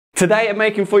Today I'm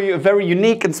making for you a very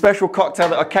unique and special cocktail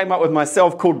that I came up with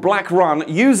myself called Black Run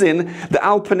using the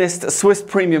Alpinist Swiss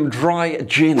Premium Dry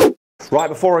Gin. Right,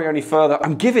 before I go any further,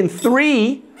 I'm giving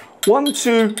three Grail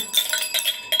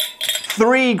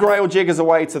Jiggers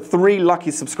away to 3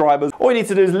 lucky subscribers. All you need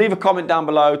to do is leave a comment down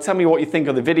below, tell me what you think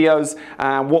of the videos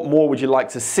and what more would you like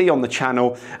to see on the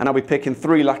channel, and I'll be picking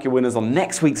 3 lucky winners on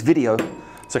next week's video.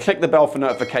 So click the bell for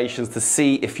notifications to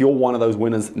see if you're one of those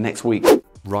winners next week.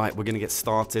 Right, we're gonna get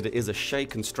started. It is a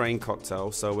shake and strain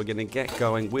cocktail, so we're gonna get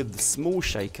going with the small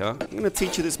shaker. I'm gonna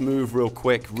teach you this move real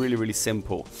quick, really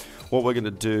simple. What we're gonna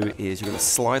do is you're gonna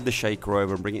slide the shaker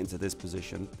over and bring it into this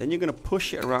position. Then you're gonna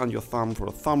push it around your thumb for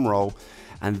a thumb roll,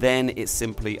 and then it's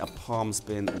simply a palm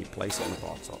spin and you place it on the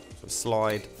bar top. So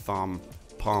slide, thumb,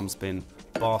 palm spin,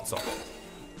 bar top.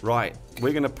 Right,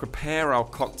 we're gonna prepare our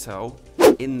cocktail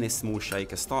in this small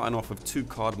shaker, starting off with 2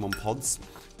 cardamom pods.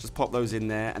 Just pop those in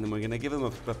there, and then we're gonna give them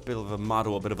a bit of a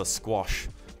muddle, a bit of a squash.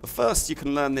 But first, you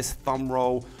can learn this thumb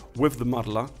roll with the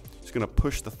muddler. Just gonna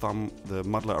push the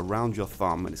muddler around your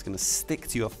thumb, and it's gonna stick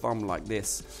to your thumb like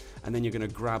this. And then you're gonna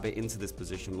grab it into this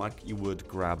position like you would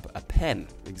grab a pen,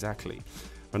 exactly.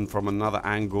 And from another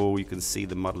angle, you can see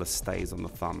the muddler stays on the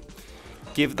thumb.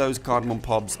 Give those cardamom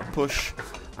pods a push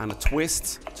and a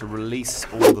twist to release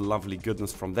all the lovely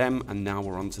goodness from them. And now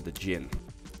we're onto the gin.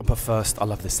 But first, I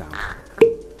love this sound.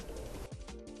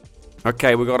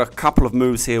 Okay, we've got a couple of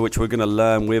moves here which we're going to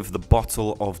learn with the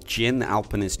bottle of gin, the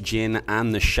Alpinist gin,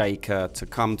 and the shaker to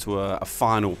come to a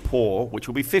final pour, which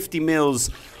will be 50 mils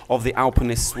of the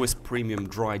Alpinist Swiss Premium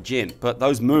Dry Gin. But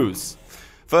those moves,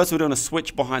 first we're doing a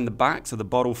switch behind the back, so the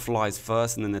bottle flies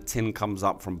first and then the tin comes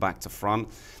up from back to front.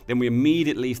 Then we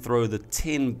immediately throw the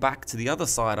tin back to the other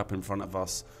side up in front of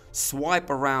us, swipe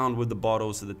around with the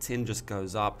bottle so the tin just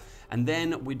goes up, and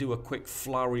then we do a quick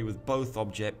flurry with both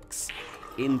objects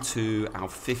into our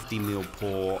 50 ml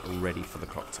pour ready for the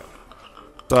cocktail.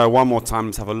 So one more time,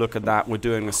 let's have a look at that. We're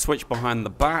doing a switch behind the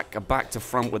back, a back to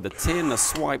front with the tin, a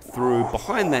swipe through,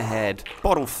 behind the head,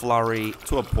 bottle flurry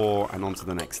to a pour, and on to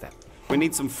the next step. We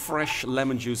need some fresh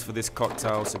lemon juice for this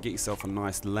cocktail, so get yourself a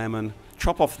nice lemon.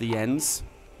 Chop off the ends,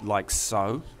 like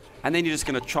so. And then you're just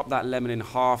gonna chop that lemon in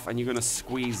half, and you're gonna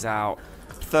squeeze out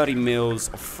 30 mils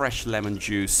of fresh lemon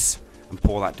juice and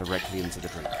pour that directly into the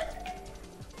drink.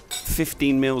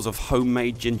 15 mils of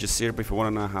homemade ginger syrup. If you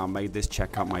want to know how I made this,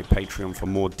 check out my Patreon for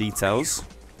more details.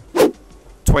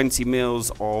 20 mils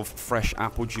of fresh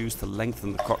apple juice to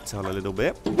lengthen the cocktail a little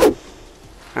bit.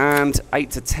 And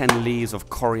 8 to 10 leaves of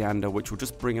coriander, which will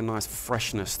just bring a nice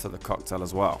freshness to the cocktail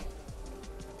as well.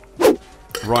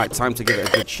 Right, time to give it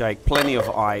a good shake. Plenty of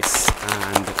ice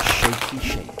and shaky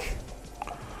shake.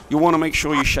 You want to make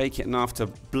sure you shake it enough to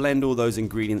blend all those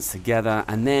ingredients together,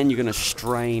 and then you're going to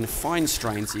strain, fine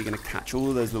strain, so you're going to catch all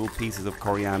of those little pieces of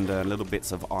coriander and little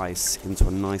bits of ice into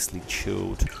a nicely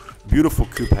chilled, beautiful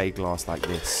coupe glass like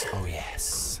this. Oh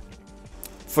yes.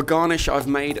 For garnish, I've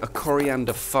made a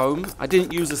coriander foam. I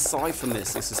didn't use a siphon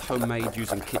this is homemade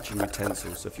using kitchen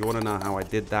utensils. So if you want to know how I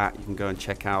did that, you can go and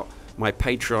check out my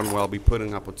Patreon where I'll be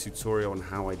putting up a tutorial on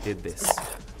how I did this.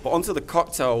 But onto the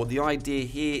cocktail, the idea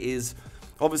here is,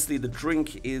 obviously, the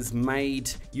drink is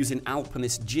made using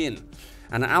Alpinist gin.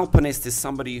 And an alpinist is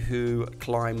somebody who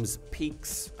climbs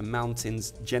peaks and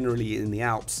mountains, generally in the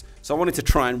Alps. So I wanted to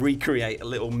try and recreate a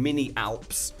little mini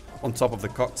Alps on top of the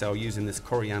cocktail using this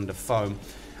coriander foam.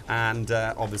 And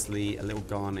obviously a little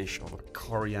garnish of a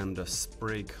coriander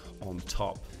sprig on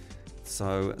top.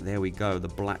 So there we go, the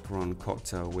Black Run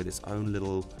cocktail with its own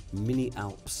little mini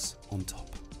Alps on top.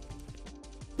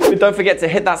 Don't forget to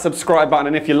hit that subscribe button,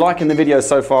 and if you're liking the video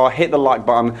so far, hit the like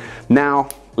button. Now,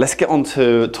 let's get on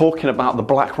to talking about the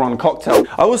Black Run cocktail.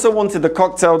 I also wanted the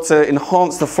cocktail to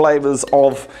enhance the flavors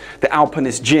of the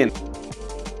Alpinist gin.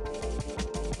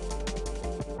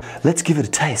 Let's give it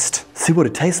a taste, see what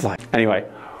it tastes like. Anyway.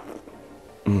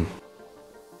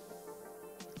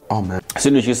 Oh man. As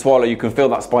soon as you swallow, you can feel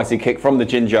that spicy kick from the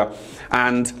ginger,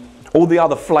 and all the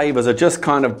other flavors are just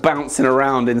kind of bouncing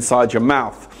around inside your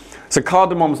mouth. So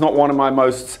cardamom's not one of my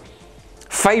most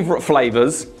favorite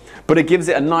flavors, but it gives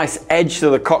it a nice edge to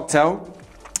the cocktail.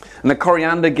 And the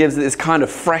coriander gives it this kind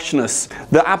of freshness.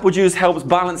 The apple juice helps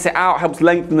balance it out, helps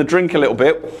lengthen the drink a little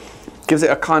bit, gives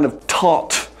it a kind of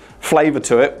tart flavor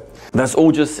to it. That's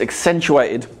all just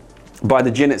accentuated by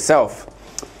the gin itself.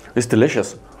 It's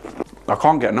delicious. I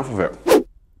can't get enough of it.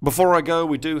 Before I go,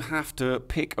 we do have to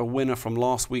pick a winner from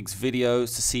last week's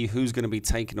videos to see who's going to be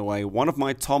taking away one of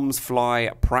my Tom's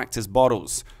Fly practice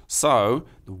bottles. So,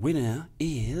 the winner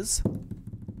is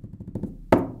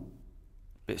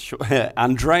bit short.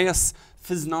 Andreas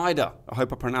Fizneider. I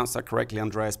hope I pronounced that correctly,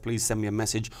 Andreas. Please send me a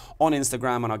message on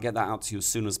Instagram and I'll get that out to you as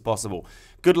soon as possible.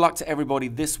 Good luck to everybody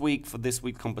this week for this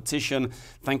week's competition.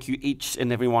 Thank you each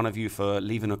and every one of you for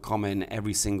leaving a comment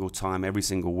every single time, every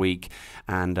single week.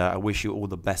 And I wish you all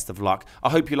the best of luck. I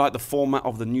hope you like the format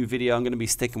of the new video. I'm going to be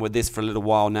sticking with this for a little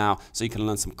while now so you can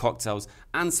learn some cocktails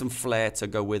and some flair to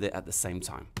go with it at the same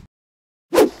time.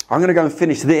 I'm going to go and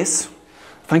finish this.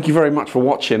 Thank you very much for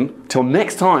watching. Till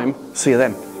next time, see you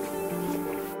then.